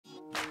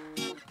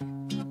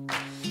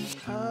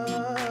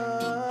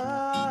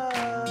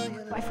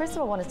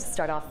I wanted to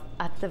start off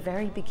at the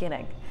very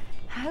beginning.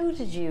 How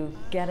did you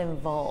get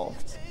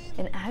involved?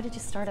 And how did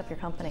you start up your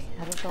company?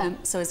 How did it go?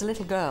 So as a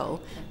little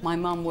girl, my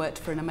mum worked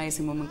for an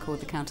amazing woman called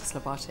the Countess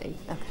Labati.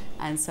 Okay.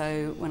 And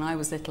so when I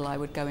was little, I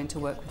would go into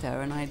work with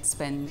her, and I'd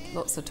spend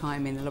lots of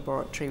time in the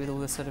laboratory with all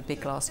the sort of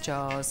big glass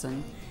jars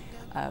and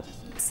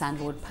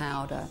sandalwood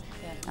powder.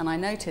 Yeah. And I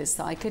noticed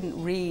that I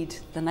couldn't read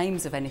the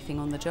names of anything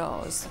on the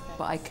jars,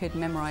 but I could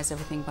memorise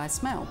everything by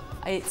smell.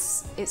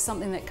 It's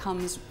something that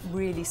comes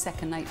really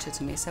second nature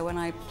to me. So when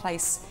I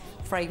place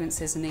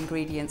fragrances and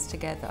ingredients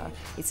together,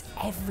 it's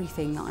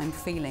everything that I'm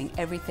feeling,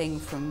 everything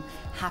from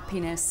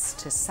happiness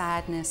to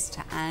sadness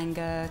to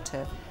anger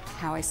to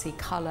how I see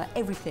colour,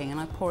 everything, and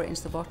I pour it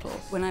into the bottle.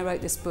 When I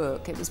wrote this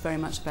book, it was very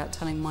much about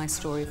telling my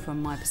story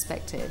from my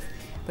perspective,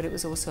 but it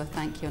was also a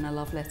thank you and a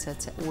love letter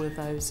to all of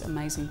those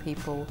amazing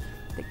people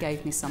that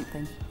gave me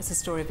something. It's a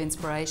story of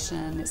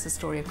inspiration, it's a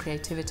story of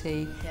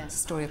creativity, Yes. It's a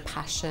story of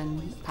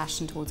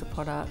passion towards a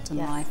product and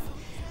Yes. life.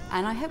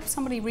 And I hope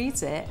somebody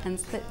reads it and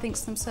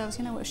thinks to themselves,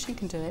 you know what, if she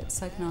can do it,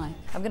 so can I.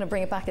 I'm going to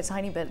bring it back a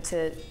tiny bit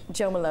to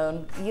Jo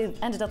Malone. You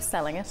ended up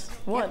selling it.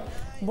 What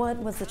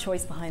was the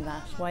choice behind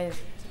that? Why?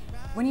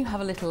 When you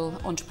have a little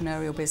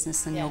entrepreneurial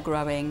business and Yeah. you're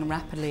growing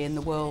rapidly and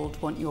the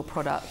world want your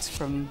product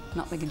from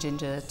nutmeg and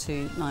ginger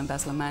to lime,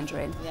 basil and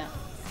mandarin, Yeah.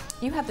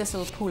 you have this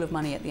little pool of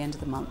money at the end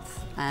of the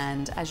month,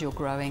 and as you're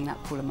growing,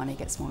 that pool of money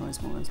gets smaller and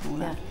smaller and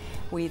smaller. Yeah.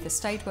 We either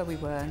stayed where we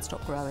were and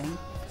stopped growing,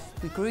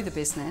 we grew the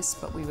business,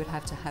 but we would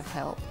have to have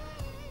help,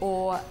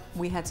 or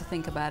we had to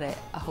think about it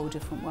a whole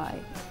different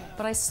way.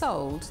 But I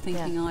sold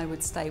thinking I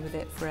would stay with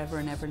it forever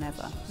and ever and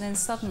ever. And then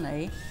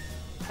suddenly,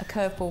 a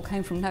curveball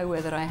came from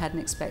nowhere that I hadn't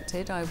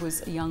expected. I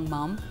was a young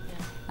mum,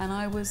 and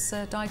I was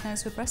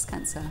diagnosed with breast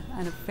cancer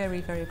and a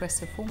very, very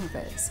aggressive form of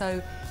it.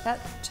 So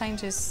that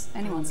changes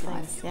anyone's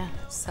life. Yeah.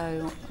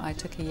 So I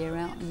took a year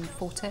out and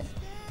fought it,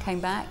 came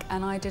back,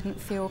 and I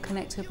didn't feel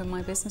connected with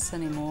my business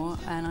anymore,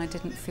 and I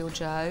didn't feel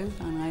Jo,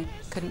 and I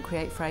couldn't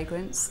create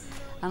fragrance,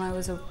 and I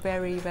was a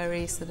very,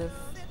 very sort of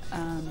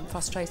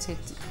frustrated,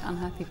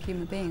 unhappy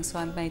human being, so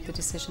I made the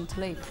decision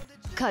to leave.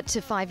 Cut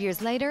to 5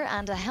 years later,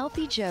 and a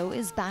healthy Jo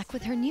is back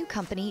with her new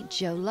company,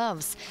 Jo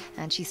Loves,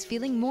 and she's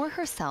feeling more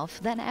herself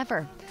than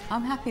ever.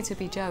 I'm happy to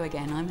be Jo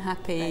again. I'm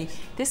happy.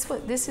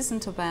 This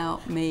isn't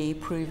about me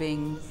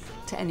proving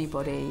to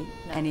anybody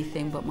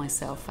anything but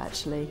myself,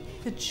 actually.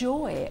 The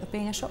joy of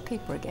being a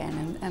shopkeeper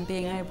again and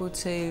being able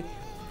to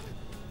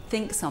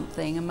think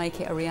something and make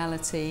it a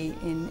reality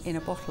in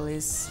a bottle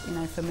is, you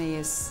know, for me,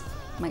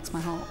 makes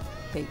my heart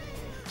beat.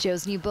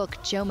 Jo's new book,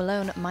 Jo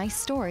Malone, My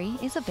Story,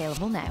 is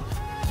available now.